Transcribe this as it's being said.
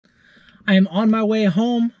I am on my way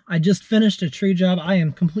home. I just finished a tree job. I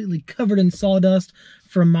am completely covered in sawdust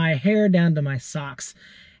from my hair down to my socks,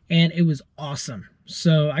 and it was awesome.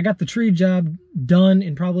 So I got the tree job done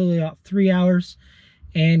in probably about 3 hours,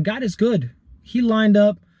 and God is good. He lined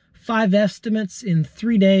up 5 estimates in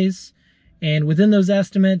 3 days, and within those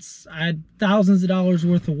estimates, I had thousands of dollars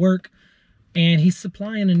worth of work, and he's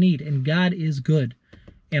supplying a need, and God is good.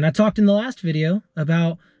 And I talked in the last video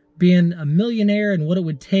about being a millionaire and what it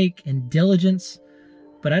would take and diligence,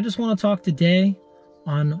 but I just want to talk today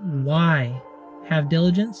on why have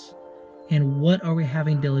diligence and what are we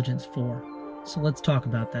having diligence for. So let's talk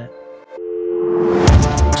about that.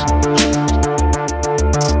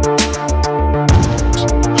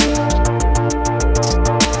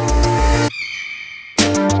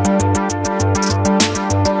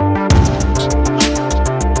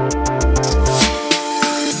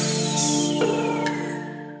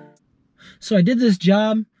 So I did this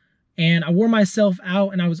job and I wore myself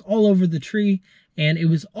out and I was all over the tree and it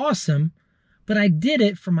was awesome, but I did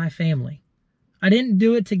it for my family. I didn't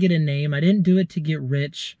do it to get a name. I didn't do it to get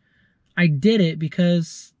rich. I did it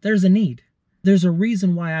because there's a need. There's a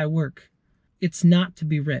reason why I work. It's not to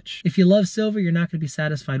be rich. If you love silver, you're not going to be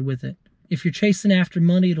satisfied with it. If you're chasing after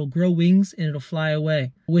money, it'll grow wings and it'll fly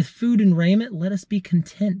away. With food and raiment, let us be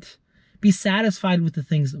content. Be satisfied with the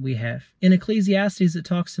things that we have. In Ecclesiastes, it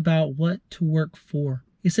talks about what to work for.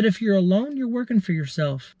 He said if you're alone, you're working for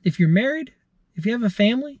yourself. If you're married, if you have a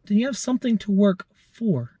family, then you have something to work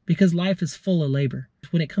for, because life is full of labor.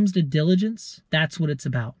 When it comes to diligence, that's what it's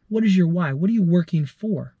about. What is your why? What are you working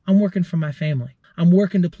for? I'm working for my family. I'm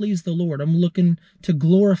working to please the Lord. I'm looking to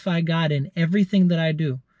glorify God in everything that I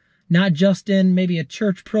do. Not just in maybe a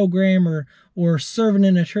church program or serving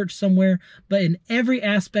in a church somewhere, but in every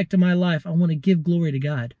aspect of my life, I want to give glory to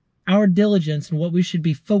God. Our diligence and what we should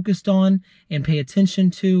be focused on and pay attention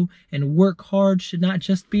to and work hard should not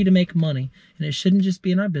just be to make money. And it shouldn't just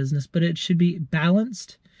be in our business, but it should be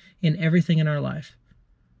balanced in everything in our life.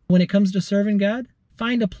 When it comes to serving God,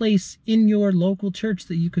 find a place in your local church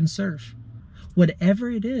that you can serve. Whatever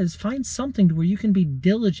it is, find something to where you can be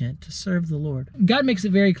diligent to serve the Lord. God makes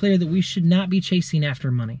it very clear that we should not be chasing after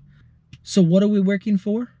money. So what are we working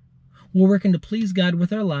for? We're working to please God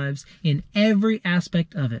with our lives in every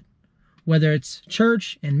aspect of it. Whether it's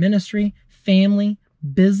church and ministry, family,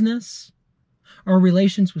 business, our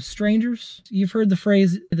relations with strangers. You've heard the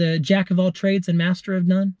phrase, the jack of all trades and master of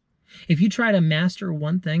none. If you try to master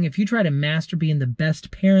one thing, if you try to master being the best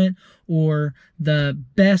parent or the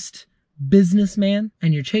best businessman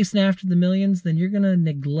and you're chasing after the millions, then you're going to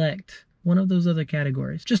neglect one of those other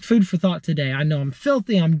categories. Just food for thought today. I know I'm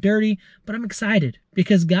filthy, I'm dirty, but I'm excited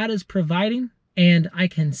because God is providing and I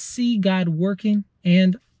can see God working,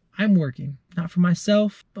 and I'm working, not for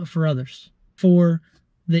myself, but for others, for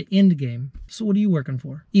the end game. So what are you working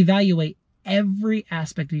for? Evaluate every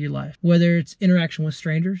aspect of your life, whether it's interaction with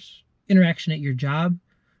strangers, interaction at your job,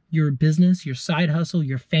 your business, your side hustle,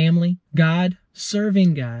 your family, God,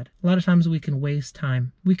 serving God. A lot of times we can waste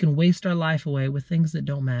time. We can waste our life away with things that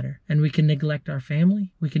don't matter. And we can neglect our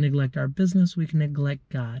family. We can neglect our business. We can neglect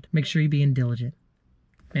God. Make sure you're being diligent.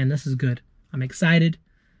 Man, this is good. I'm excited.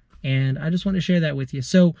 And I just want to share that with you.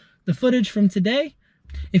 So the footage from today,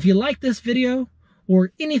 if you like this video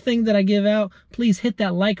or anything that I give out, please hit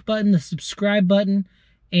that like button, the subscribe button,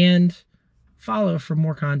 and follow for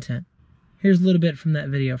more content. Here's a little bit from that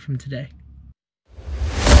video from today.